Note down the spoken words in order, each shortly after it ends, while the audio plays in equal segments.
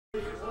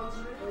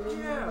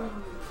Yeah.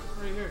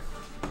 Right here.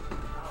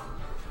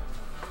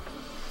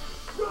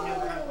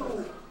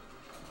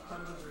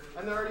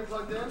 And they're already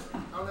plugged in? I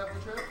don't have to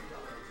trip?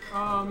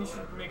 You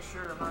should make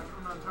sure. I'm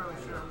not entirely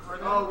sure. Are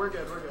they? Oh, we're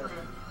good. We're good. Okay.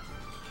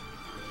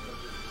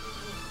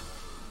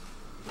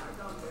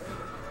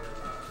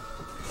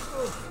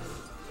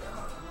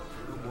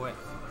 Oh boy.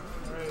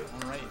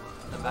 All right.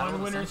 The battle One of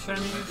the winner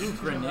century. semis. Ooh,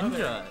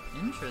 Greninja.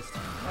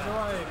 Interesting. How do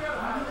I?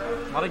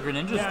 A lot of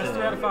Greninjas Yeah, it's today.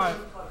 3 out of 5.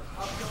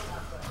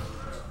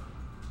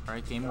 All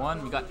right, game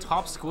one. We got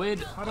Top Squid.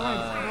 How do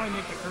I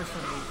make the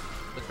cursor move?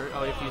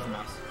 Oh, you have to use the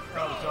mouse.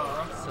 Oh,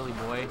 duh. Silly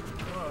boy.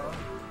 Whoa.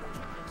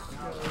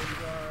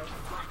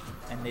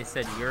 And they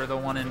said you're the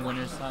one in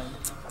winner's side.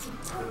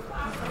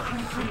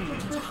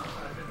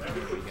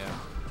 There we go.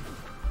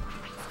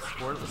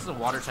 This is a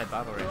water type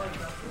battle right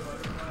now.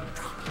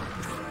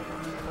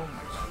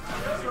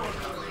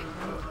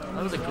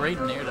 That was a great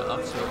nair to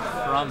up tilt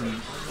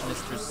from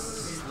Mr.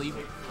 Sleep.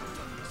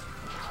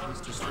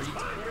 Mr. Street.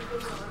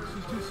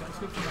 She's too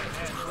sensitive to my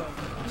head.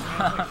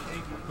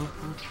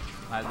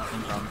 I have the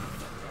same problem.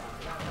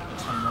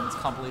 It's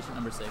compilation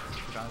number 6.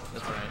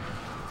 That's alright.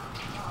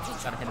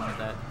 Gotta hit him with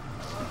that.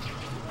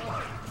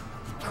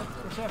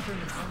 What's after an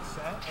intense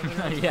set?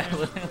 Yeah. Yeah.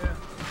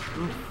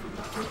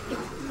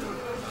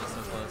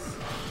 So close.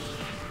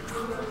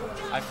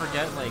 I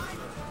forget, like,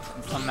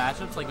 in some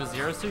matchups, like with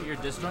Zero Suit, your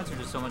disjoints are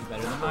just so much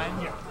better than mine.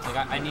 Yeah.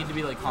 Like, I need to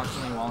be, like,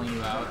 constantly walling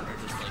you out, or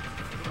just, like,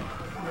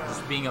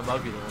 just being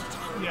above you the whole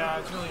time. Yeah,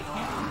 it's really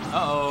annoying.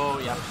 Uh-oh,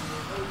 yeah.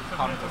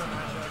 Caught it.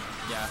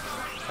 Yeah.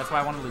 That's why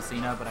I wanted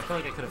Lucina, but I feel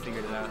like I could have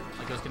figured it out.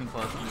 Like, it was getting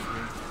close.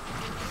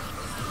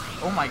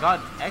 Oh my god,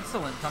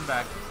 excellent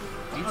comeback.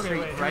 Beat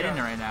Street right in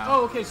there right now.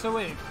 Oh, okay, so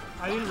wait.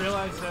 I didn't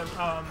realize that,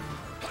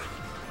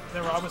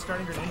 that Rob was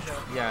starting Greninja.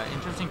 Yeah,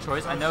 interesting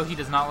choice. I know he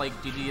does not like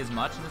DD as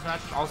much in this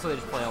match. Also, they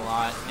just play a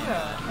lot. And,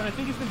 yeah, and I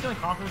think he's been feeling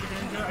confident with the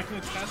Greninja. I can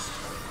attest.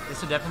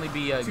 This would definitely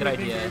be a good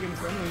idea.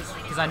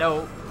 Because I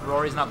know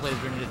Rory's not played as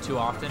Greninja too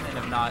often, and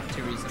if not,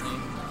 too recently.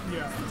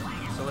 Yeah.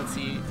 So let's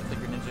see if the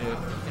Greninja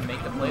can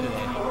make the play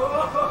today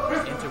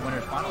into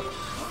winner's final.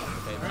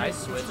 Okay, nice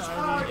switch.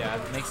 Yeah,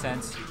 makes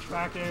sense.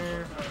 Back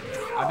air.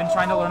 I've been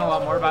trying to learn a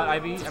lot more about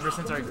Ivy ever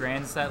since our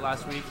grand set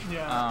last week.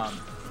 Yeah.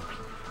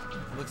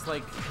 It looks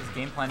like his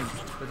game plan is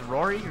with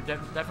Rory. You're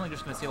definitely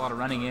just going to see a lot of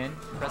running in,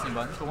 pressing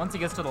buttons. But once he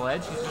gets to the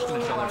ledge, he's just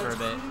going to chill there for a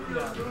bit.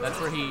 Yeah. That's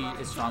where he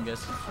is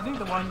strongest. I think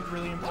the one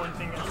really important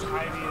thing against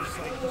Ivy is,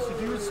 like, just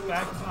if you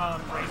respect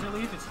Razor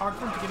Leaf, it's hard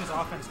for him to get his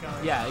offense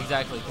going. Yeah,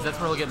 exactly. Because that's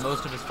where he'll get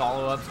most of his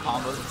follow-ups,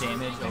 combos,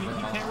 damage. And you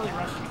can't really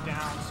rush you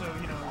down, so,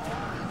 you know,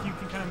 if you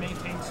can kind of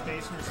maintain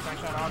space and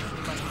respect that option,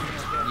 you might be doing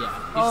okay.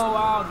 Yeah. Oh,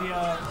 wow, the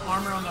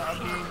armor on the up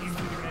B, you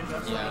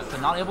yeah, so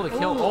not able to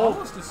kill. Oh,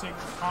 almost a sync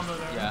combo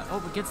there. Yeah.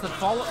 Oh, but gets the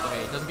follow.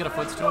 Okay, doesn't get a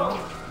footstool,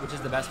 which is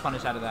the best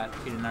punish out of that.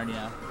 If you didn't already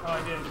know. Oh,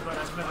 I did, but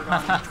I've never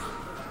gotten it.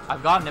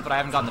 I've gotten it, but I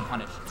haven't gotten the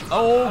punish.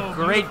 Oh,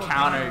 great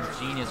counter. Counter.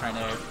 Genius right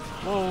there.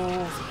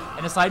 Whoa.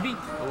 And a side B?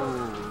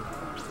 Oh.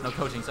 No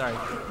coaching, sorry.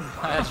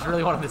 I just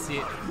really wanted to see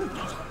it.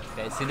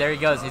 Okay, see, there he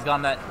goes. He's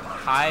gone that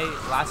high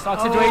last stock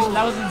situation.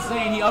 That was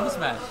insane. He up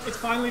smashed. It's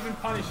finally been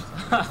punished.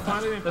 It's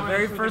finally been the punished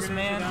very first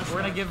man, we're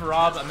going to give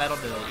Rob a medal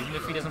today, even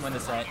if he doesn't win the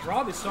set.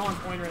 Rob is so on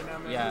point right now,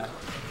 man. Yeah.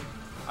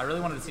 I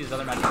really wanted to see his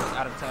other matches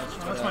out of touch.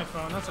 Oh, that's my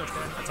phone. That's okay.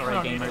 That's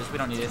alright, gamers. We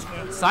don't need it.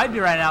 Yeah. Side B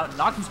right now.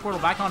 Knocking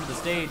Squirtle back onto the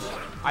stage.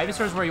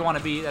 Ivysaur is where you want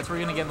to be. That's where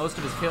you're going to get most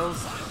of his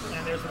kills.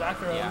 And there's the back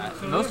throw. Yeah.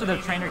 So most of the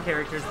trainer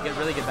characters get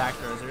really good back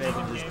throws. They're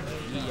able to just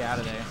eat you out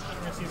of there. We're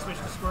going to see a switch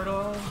to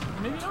Squirtle.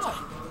 Maybe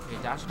not.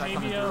 Okay, dash attack Maybe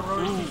coming through.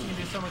 Rory's can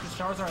do some with his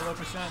Charizard at low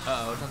percent.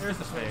 Uh-oh. There's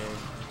the switch.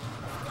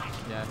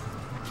 Yeah.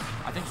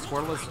 I think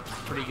Squirtle is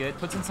pretty good.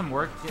 Puts in some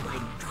work, get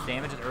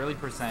damage at early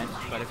percent.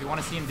 But if you want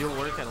to see him do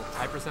work at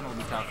high percent, it'll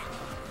be tough.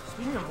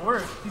 Speaking of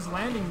work, these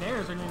landing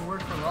nairs are doing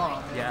work for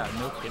Rob. Yeah,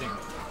 no kidding.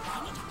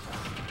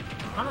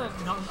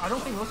 I don't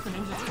think most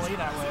Greninjas play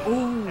that way.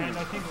 Ooh. And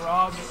I think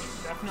Rob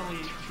is definitely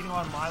getting a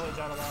lot of mileage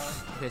out of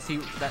that. Okay, see,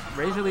 that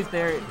Razor Leaf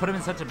there put him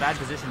in such a bad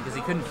position because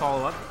he couldn't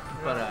follow up,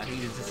 but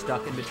he was just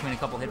stuck in between a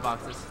couple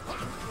hitboxes.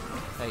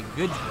 Okay,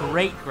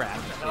 great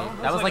grab.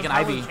 Okay, that was like an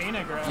Ivy.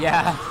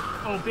 Yeah.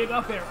 Oh, big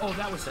up air. Oh,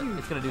 that was huge.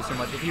 It's going to do so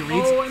much. If he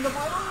reads... Oh, and the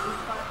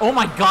final? Oh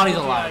my god, he's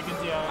alive.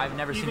 Yeah, I've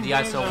never even seen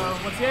DI so well.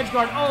 What's the edge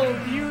guard? Oh,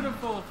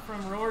 beautiful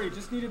from Rory.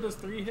 Just needed those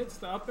 3 hits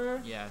to up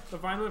air. Yeah. The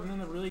vine whip and then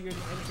the really good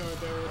edge guard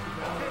there with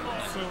the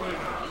down. So,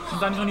 like,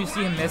 sometimes when you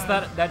see him miss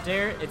that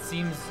dare, it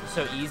seems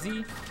so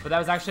easy, but that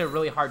was actually a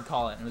really hard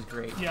call, and it was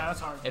great. Yeah, that's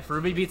hard. If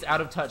Ruby beats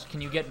Out of Touch,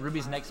 can you get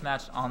Ruby's next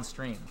match on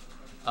stream?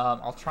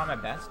 I'll try my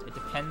best. It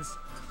depends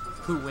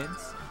who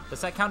wins. The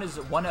set count is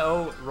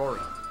 1-0 Rory.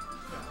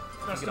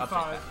 Best of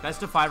 5.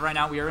 Best of 5 right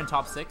now. We are in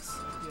top 6.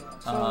 Yeah.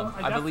 So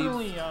I believe.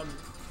 definitely,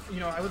 you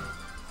know, I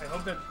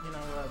hope that, you know,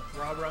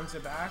 Rob runs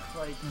it back.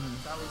 Like,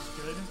 that was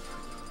good.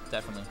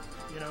 Definitely.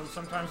 You know,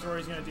 sometimes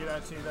Rory's gonna do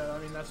that too. Though I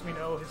mean, we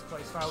know his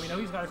play style. We know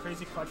he's got a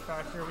crazy clutch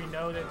factor. We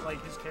know that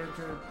like his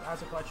character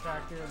has a clutch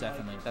factor. And,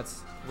 Definitely,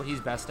 that's what he's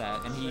best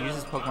at, and he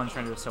uses Pokemon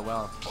Trainer so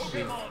well.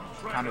 We've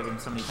countered him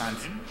so many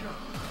times.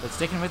 But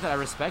sticking with it, I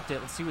respect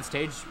it. Let's see what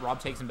stage Rob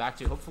takes him back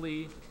to.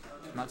 Hopefully,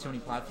 not too many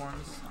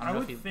platforms. I don't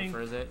know if he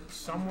prefers it.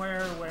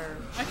 Somewhere where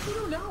I actually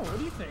don't know. What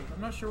do you think?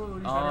 I'm not sure what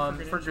would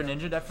be better for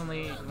Greninja.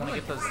 Definitely want to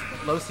get those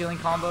low ceiling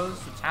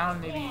combos. The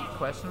town maybe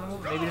questionable.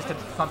 Maybe just a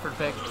comfort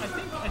pick.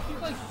 I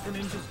think like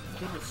Greninja's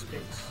good with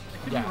space.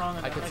 I could be wrong on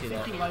that. I could see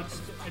that.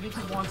 I think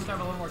he wants to have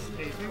a little more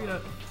space. Maybe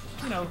to,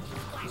 you know,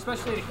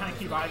 especially to kind of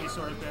keep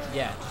Ivysaur there.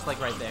 Yeah, just like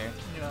right there.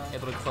 Yeah.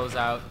 Able to close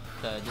out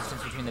the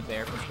distance between the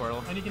bear from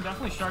Squirtle. And you can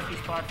definitely shark these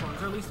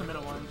platforms, or at least the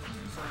middle one.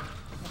 So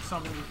that's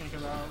something to think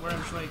about.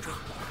 Whereas like,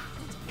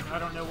 I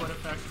don't know what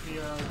effect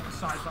the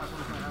side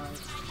platforms might have.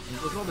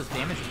 And look at all this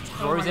damage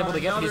Rory's able to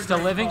get, but he's still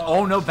living.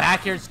 Oh no,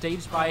 back air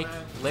stage spike.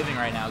 Living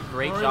right now.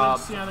 Great job.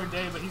 Rory the other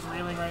day, but he's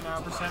reeling right now,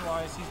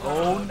 percent-wise.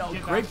 Oh no,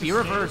 great B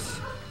reverse.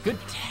 Good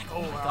tag.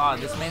 Oh my god,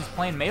 this man's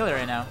playing melee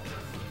right now.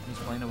 He's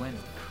playing to win.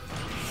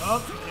 Oh,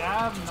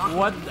 yeah.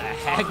 What the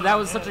heck? That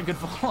was such a good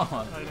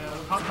follow-up. I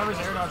know. Covers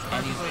air dodge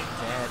and he's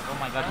dead. Oh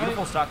my god,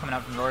 beautiful stock coming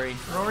out from Rory.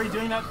 Rory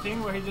doing that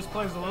thing where he just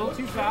plays a little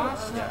too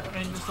fast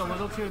and just a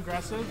little too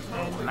aggressive.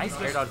 And nice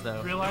air dodge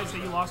though. Realize that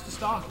you lost the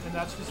stock, and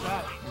that's just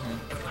that.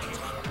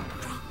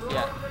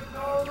 Yeah.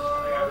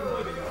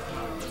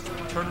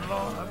 Turn it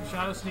all.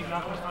 Shadow Sneak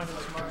not going to find it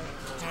smart.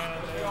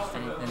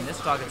 And in this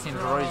stock, it seems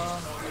Rory's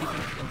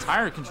keeping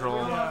entire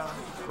control. Yeah.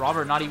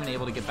 Robert not even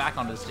able to get back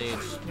onto the stage.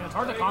 Yeah, it's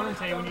hard to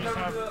commentate when you just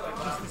have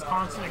just this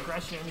constant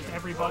aggression, just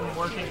every button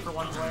working for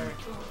one player.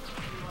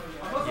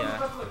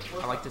 Yeah,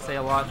 I like to say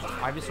a lot,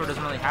 Ivysaur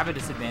doesn't really have a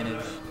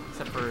disadvantage,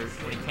 except for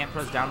when he can't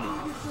press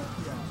down.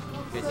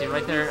 Okay, see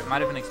right there, might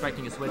have been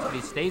expecting a switch, but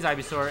he stays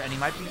Ivysaur, and he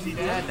might be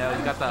dead. No,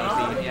 he got the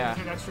OP, yeah.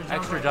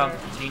 Extra jump,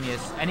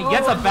 genius. And he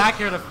gets a back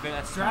air to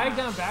drag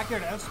down back air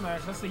to F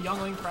smash. That's the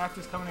Young Link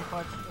practice coming in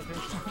clutch.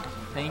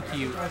 Thank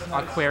you,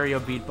 Aquario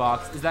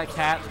Beatbox. Is that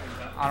Cat?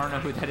 I don't know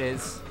who that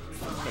is.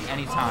 But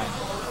anytime,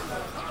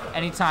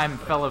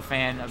 fellow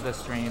fan of the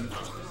stream,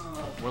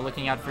 we're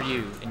looking out for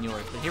you and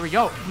yours. But here we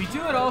go. We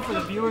do it all for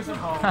the viewers at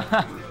home.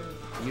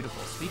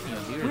 Beautiful. Speaking of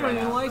viewers, we don't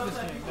even like this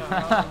thing.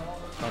 No.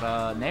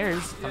 But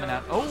Nair's coming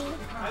out. Oh,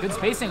 good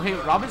spacing. Okay,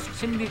 Robert's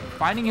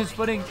finding his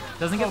footing.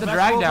 Doesn't get the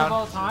drag down. Of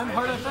all time,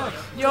 hard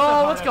FX.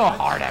 Yo, let's go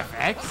hard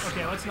FX.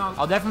 Okay, let's not.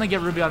 I'll definitely get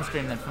Ruby on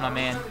stream then for my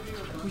man.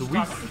 We should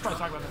probably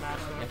talk about the match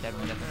though. Yeah,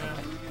 definitely.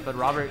 But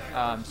Robert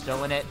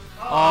still in it.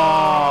 Oh,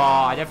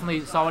 I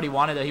definitely saw what he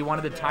wanted. He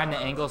wanted to time the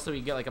angle so he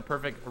get like a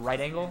perfect right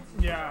angle.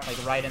 Yeah.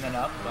 Like right and then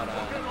up. But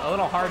a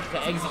little hard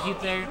to execute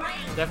there.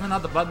 Definitely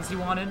not the buttons he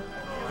wanted.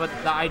 But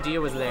the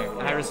idea was there,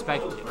 and I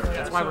respect it.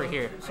 That's why we're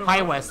here.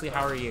 Hi, Wesley.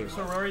 How are you?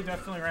 So Rory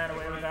definitely ran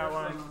away with that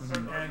one.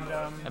 And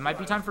it might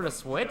be time for the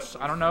switch.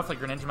 I don't know if like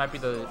Greninja might be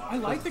the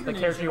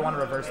character you want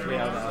to reverse 3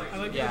 out of. I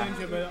like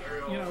Greninja, but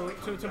you know,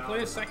 to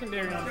play a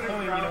secondary on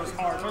point, you know, is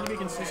hard. It's hard to be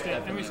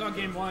consistent. And we saw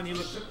game 1, he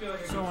looked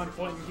so on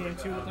point. In game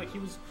 2, looked like he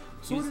was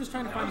sort of just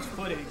trying to find his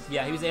footing.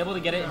 Yeah, he was able to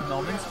get it in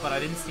moments, but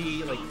I didn't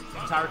see like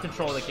entire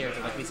control of the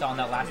character like we saw in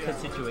that last pit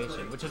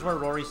situation, which is where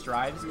Rory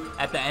strives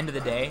at the end of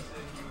the day.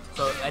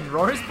 So, and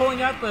Rory's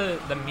pulling out the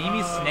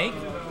Mimi Snake.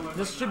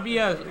 This should be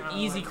an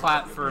easy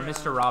clap for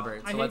Mr.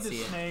 Robert. So let's see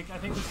it. I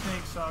think the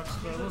snake sucks,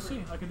 but we'll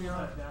see. I could be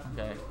wrong.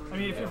 Okay. I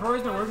mean, if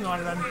Rory's been working on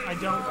it, I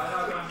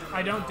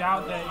don't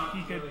doubt that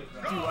he could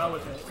do well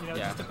with it. You know,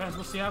 it just depends.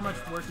 We'll see how much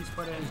work he's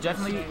put in. He's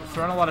definitely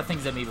thrown a lot of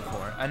things at me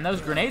before, and those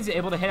grenades are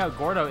able to hit out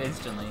Gordo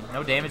instantly.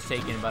 No damage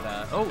taken, but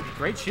oh,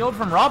 great shield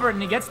from Robert,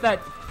 and he gets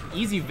that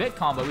easy Vic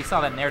combo. We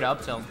saw that Nair to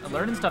up tilt.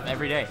 Learning stuff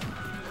every day.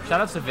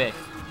 Shout outs to Vic.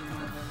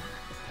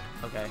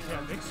 Okay. Yeah,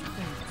 Vic's,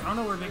 I don't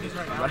know where Vic is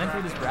right now. Running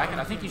through this bracket,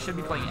 I think he should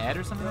be playing Ed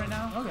or something right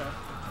now. Okay.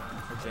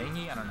 Or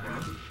Jangy, I don't know.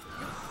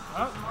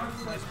 Oh,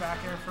 nice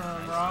back air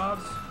from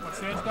Robs. What's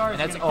the edge guard? And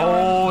that's,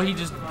 he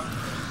just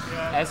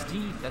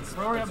SD. That's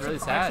really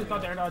sad. I actually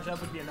thought the air dodge up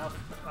would be enough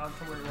from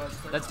where he was.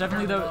 That's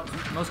definitely the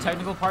most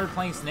technical part of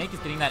playing Snake is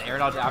getting that air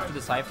dodge after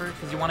the Cypher,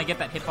 because you want to get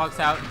that hitbox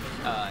out,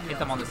 hit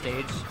them on the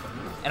stage,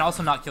 and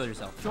also not kill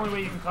yourself. It's the only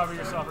way you can cover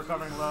yourself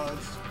recovering low.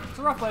 It's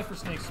a rough life for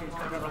Snake to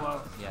recover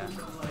low. Yeah.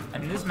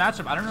 And in this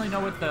matchup, I don't really know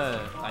what the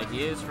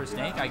idea is for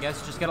Snake. I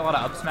guess just get a lot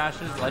of up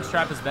smashes, ledge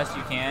trap as best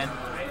you can.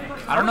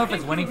 I don't know if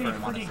it's winning for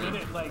him, honestly. Pretty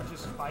good at, like,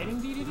 just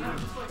fighting DDD?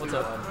 What's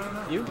up?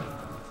 You?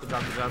 Good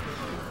job, good job.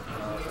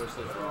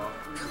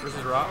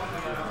 Versus Raw?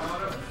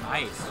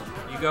 Nice.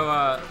 You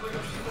go,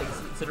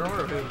 Citadel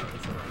or who?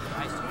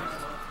 Nice.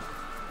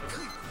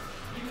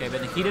 Okay,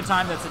 but in the heat of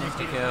time, that's an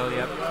instant kill,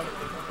 yep.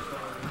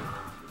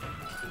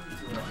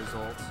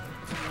 Results.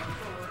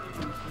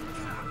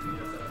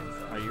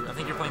 I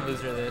think you're playing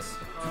loser of this.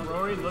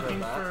 Rory looking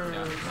for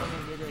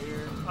something big right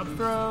here. Up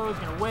throw, he's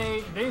gonna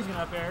wait. Dave's gonna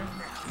up air.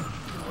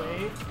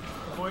 Wait.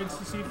 Avoids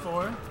the C4.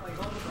 Alright.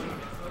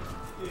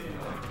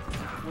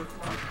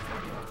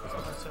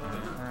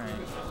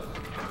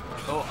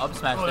 Oh, up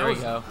smash, there we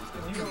go.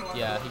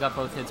 Yeah, he got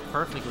both hits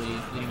perfectly,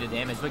 leading to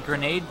damage. But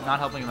grenade not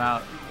helping him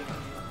out.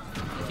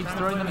 keeps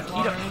throwing the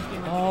Nikita.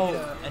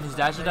 Oh, and his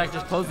dash attack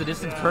just closed the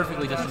distance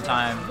perfectly just in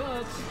time.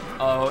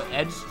 Oh,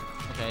 edge.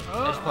 Okay,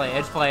 edge play,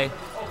 edge play.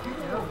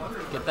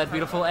 Get that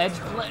beautiful edge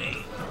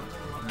play.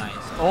 Nice.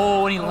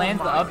 Oh, and he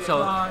lands the up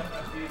tilt.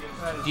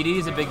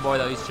 DDD's a big boy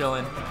though, he's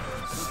chilling.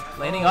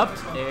 Landing up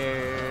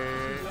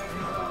there.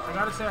 I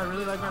gotta say, I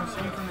really like what I'm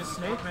seeing from this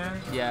Snake, man.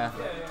 Yeah.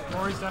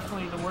 Rory's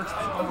definitely, the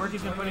work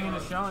he's been putting in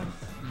is showing.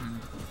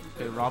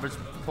 Okay, Robert's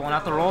pulling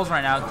out the rolls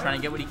right now, trying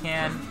to get what he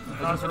can.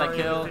 Looking for that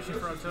kill.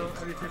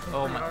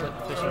 Oh my,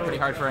 fishing pretty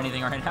hard for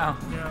anything right now.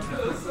 Yeah.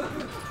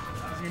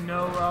 As you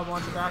know, Rob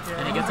wants a back air.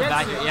 And he gets a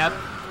back air, yep.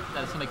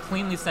 That's gonna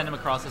cleanly send him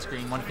across the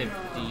screen,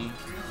 150.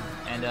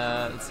 And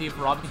let's see if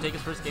Rob can take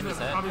his first game of the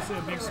set. Obviously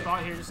a big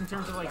spot here, just in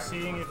terms of like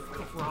seeing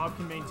if Rob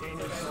can maintain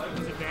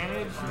his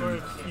advantage, or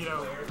if, you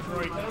know,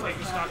 Roy can take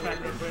the stock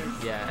back real quick.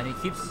 Yeah, and he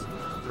keeps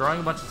throwing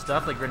a bunch of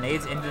stuff like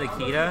grenades into the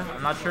Kita.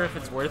 I'm not sure if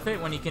it's worth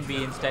it when he can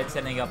be instead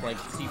setting up like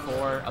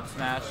C4, up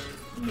smash,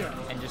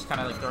 and just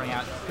kind of like throwing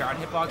out ground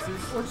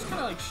hitboxes. Or just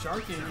kind of like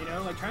sharking, you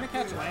know, like trying to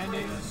catch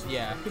landings.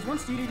 Yeah. Because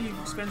once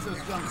DDD spends those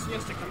jumps, he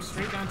has to come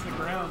straight down to the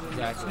ground. And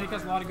Exactly. Snake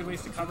has a lot of good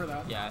ways to cover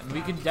that. Yeah, and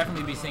we could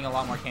definitely be seeing a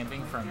lot more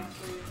camping from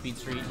Beat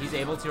Street. He's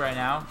able to right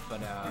now, but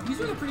He's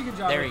doing a pretty good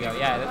job. there we go.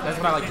 Yeah, that's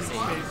what I like to see.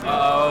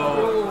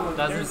 Oh,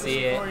 doesn't see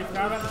it.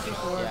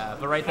 Yeah,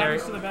 but right there,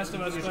 to the best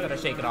of us, you just gotta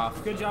shake it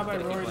off. Good job by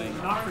Gotta keep Rory to playing.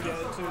 not forget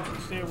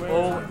to stay aware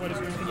of what his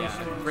win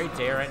condition Yeah, is. great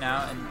day right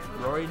now, and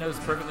Rory knows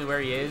perfectly where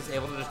he is,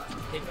 able to just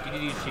hit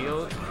DDD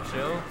shield,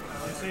 chill.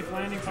 And safe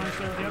landing punch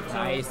there. Yep,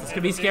 Nice, this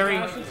could be scary.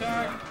 dash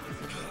attack.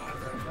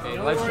 Okay,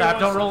 know ledge where he trap, wants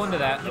don't to- roll into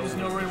that. You just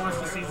know where he wants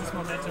to seize this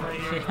momentum right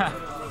here. Yeah.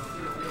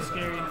 It's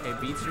scary. Okay,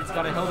 Beat Street's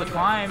got a hill to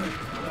climb.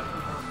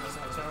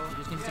 So, He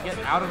just needs to get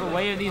out of the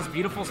way of these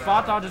beautiful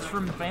spot dodges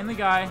from Family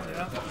Guy.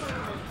 yeah.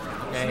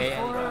 Okay,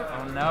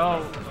 oh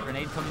no,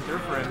 grenade coming through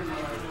for him.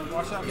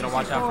 Watch out. You gotta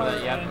watch out for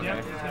that, yep, And, yep,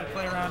 okay. he's gonna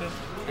play around it.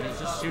 And he's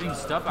just shooting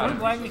stuff out One of him.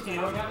 black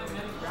Nikita.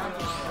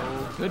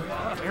 Oh, good.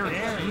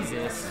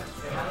 Jesus.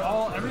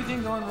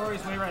 Everything going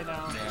Rory's way right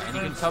now. And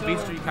you can tell Beat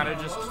Street kind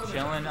of just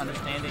chilling,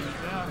 understanding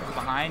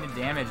behind and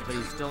damage, but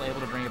he's still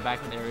able to bring it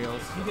back with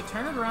aerials. He could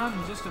turn it around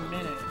in just a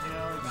minute, you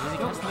know. It's Is he still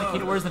close to slow.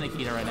 Nikita? Where's the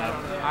Nikita right now?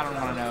 I don't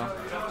want to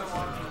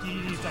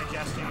know. He's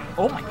digesting it.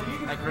 Oh my,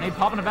 that grenade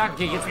popping it back.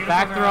 Okay, gets the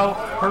back throw.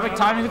 Perfect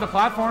timing with the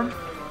platform.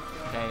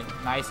 Okay,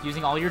 nice.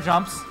 Using all your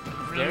jumps.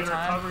 Really Dare good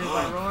time. recovery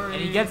by Rory.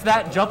 And he gets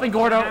that jumping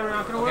Gordo. Yeah, we're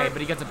not gonna Okay, work.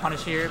 but he gets a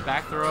punish here.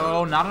 Back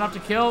throw. Not enough to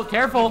kill.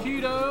 Careful.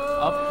 Keto.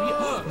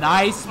 Up.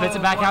 Nice. Spits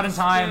it back what out a in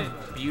time.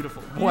 spit.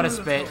 Beautiful. What a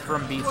spit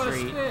from Beat What a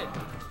Street. spit.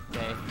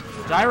 Okay.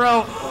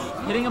 Gyro.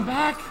 Hitting him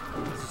back.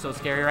 This is so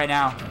scary right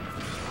now.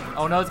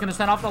 Oh no, it's going to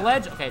send off the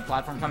ledge. Okay,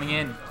 platform coming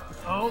in.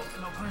 Oh,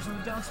 no punish on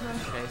the down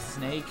smash. Okay,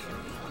 Snake.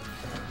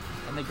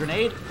 And the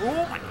grenade. Oh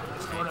my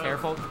god.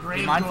 Careful. Be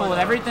Great mindful of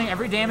Gordo. everything.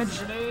 Every damage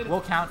Grenade.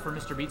 will count for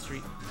Mr. Beat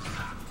Street.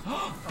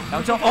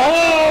 Down tilt.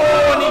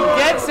 Oh, and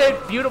he gets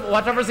it. Beautiful.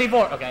 Watch out for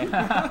C4. Okay.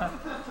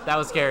 That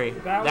was scary.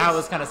 That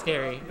was kind of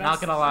scary.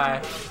 Not gonna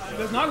lie.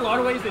 There's not a lot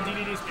of ways that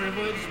DDD is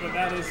privileged, but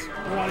that is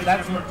one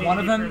That's example of one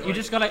of DDD them. privilege. You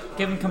just gotta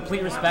give him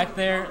complete respect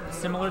there.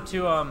 Similar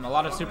to a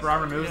lot of super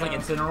armor moves like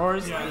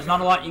Incineroars. There's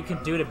not a lot you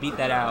can do to beat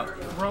that out.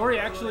 Rory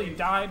actually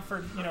died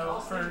for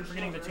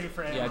getting the 2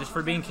 frame. Yeah, just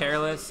for being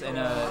careless and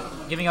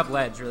giving up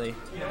ledge, really.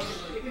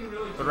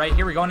 But right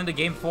here, we're going into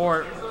game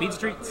 4. Beat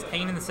Street's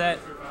hanging in the set.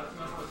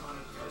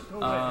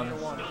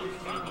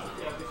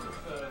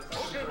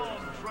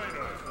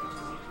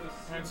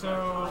 And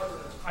so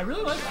I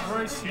really like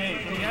Rory's Snake,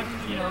 and he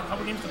had a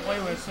couple games to play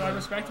with, so I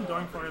respect him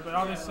going for it. But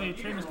obviously,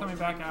 Trainer's coming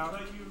back out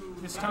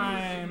this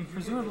time,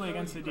 presumably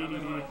against the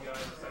DDD.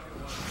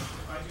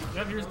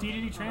 Yep, here's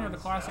DDD Trainer, the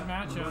classic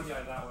matchup.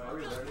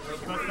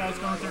 Both guys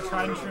going with their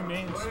tried and true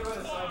names.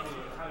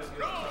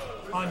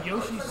 On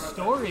Yoshi's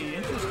Story,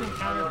 interesting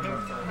counter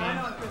pick.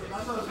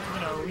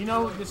 I mean, we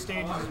know this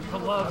stage is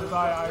beloved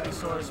by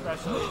Ivysaur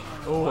especially.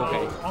 Oh,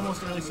 okay.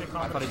 Almost a really sick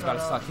combo. I thought he was about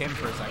to suck him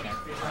for a second.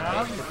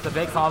 Yeah, It's the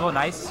big combo,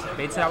 nice.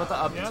 Baits it out with the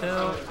up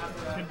tilt.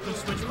 good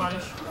switch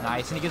punish.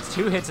 Nice, and he gets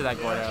 2 hits of that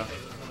Gordo.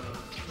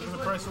 For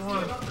the price of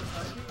one.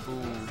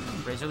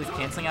 Ooh, Razor Leaf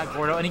canceling out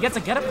Gordo, and he gets a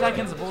get up attack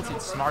against the Bull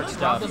Seed. Smart Rob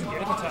stuff. doesn't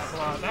get attack a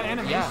lot. That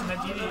animation, Yeah. that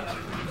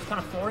DD is kind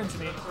of foreign to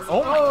me.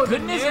 Oh my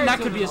goodness, the and that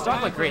air could be a to stock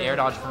the like great air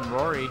dodge from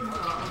Rory.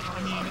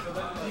 I mean,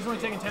 he's only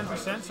taking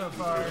 10% so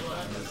far.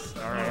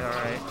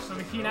 Alright. So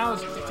the key now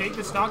is to take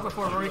the stock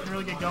before Rory can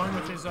really get going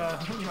with his,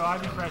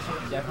 Ivy pressure.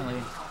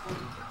 Definitely.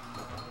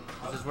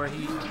 This is where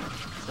he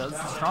does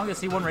the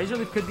strongest. C1 Razor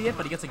Leaf could be it,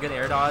 but he gets a good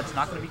air dodge.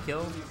 Not going to be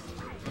killed.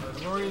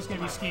 Rory is going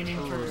to be scheming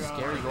for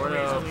scary Razor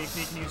Gordo. Leaf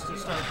he can use to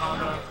start a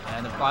combo.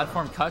 And the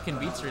platform cut can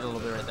beat Street a little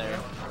bit right there.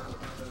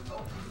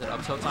 Is it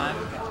up tilt time?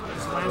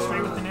 Just land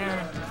straight with an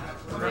air.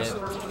 Rip.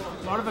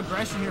 A lot of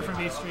aggression here from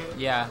V Street.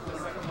 Yeah.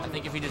 I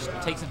think if he just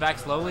takes it back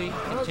slowly,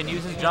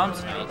 continues his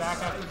jumps, Back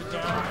after the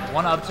down.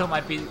 one up tilt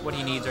might be what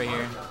he needs right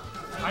here.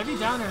 Ivy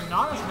down there,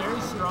 not a very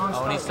strong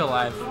Oh, and he's still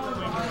alive.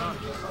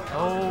 alive.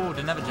 Oh,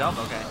 didn't have a jump.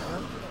 Okay.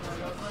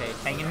 Okay,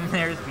 hanging in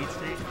there is Beat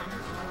Street.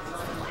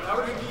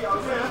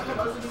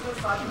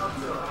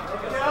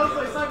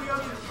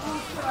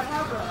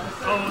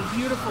 Oh,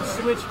 beautiful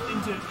switch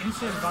into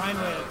instant vine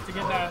whip to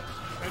get that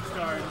edge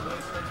guard.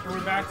 And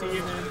we're back to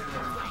even.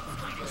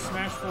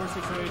 Smash 4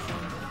 situation.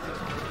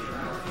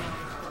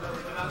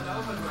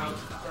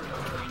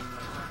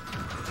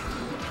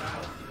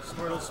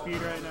 Squirtle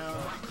speed right now.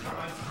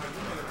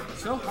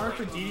 It's so hard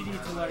for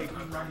DDD to like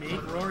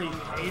make Rory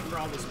pay for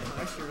all this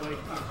pressure. Like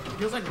it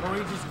feels like Rory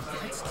just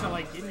gets to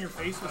like get in your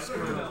face with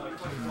Squirtle.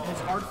 And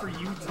it's hard for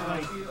you to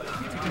like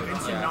to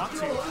convince him not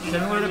to.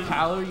 Similar to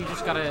Palu, you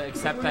just gotta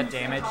accept that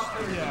damage.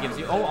 Yeah. He gives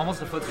you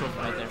almost a footstool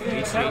right there. You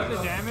accept the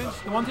damage.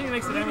 The one thing that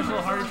makes the damage a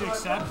little harder to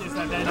accept is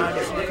that then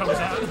Ivysaur comes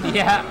out.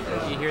 Yeah,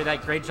 you hear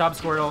that? Great job,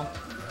 Squirtle.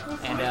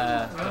 And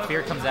the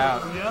fear comes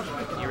out. Yep.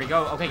 Here we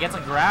go. Okay, gets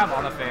a grab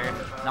on the fair.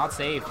 Not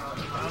safe.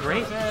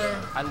 Great.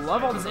 I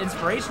love all this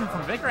inspiration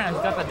from Vikram. He's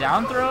got the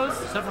down throws,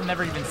 stuff I've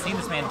never even seen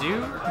this man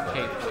do.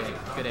 Okay,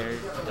 good air.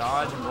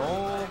 Dodge and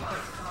roll.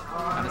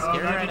 Kind of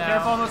scary right Be now.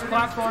 careful on those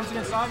platforms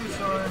against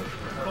Ivysaur.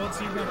 Bullet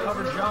Seed gonna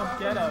cover jump.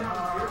 Get him.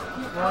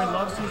 Rory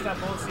loves to use that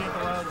Bullet Seed at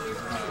the ledge.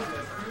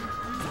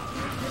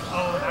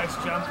 Oh, nice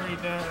jump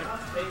right there.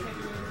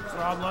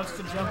 Rob loves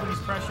to jump when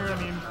he's pressured.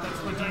 I mean, that's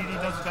what DDD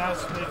does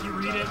best. But if you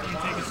read it, you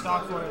take a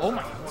stock for it. Oh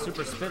my,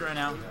 super spit right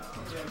now.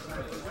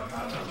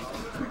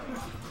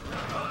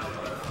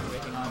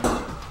 Waiting on.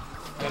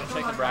 Gotta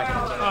check the bracket.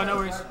 Oh, no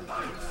worries.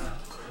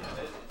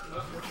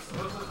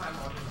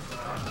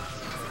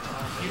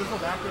 Beautiful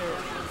back there.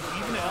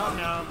 Even it up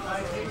now.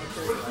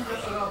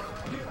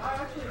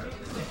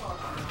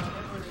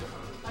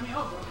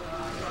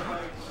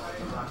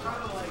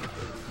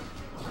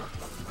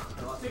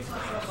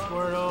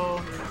 Squirtle.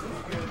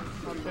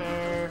 Up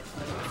there.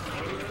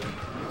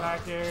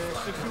 Back there.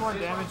 61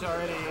 damage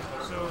already.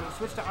 So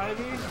switch to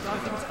Ivy. I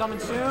think it's coming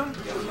soon.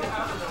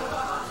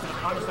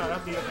 Punish that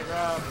up, at the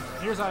grab.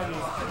 Here's Ivy.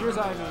 Here's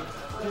Ivy.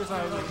 Here's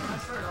Ivy.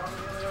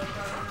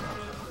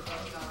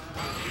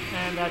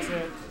 And that's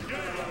it.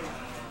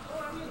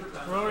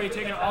 Rory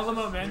taking all the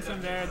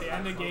momentum there at the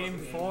end of game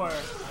 4.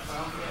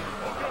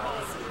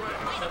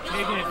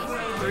 Taking it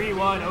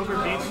 3-1 over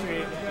Beat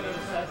Street.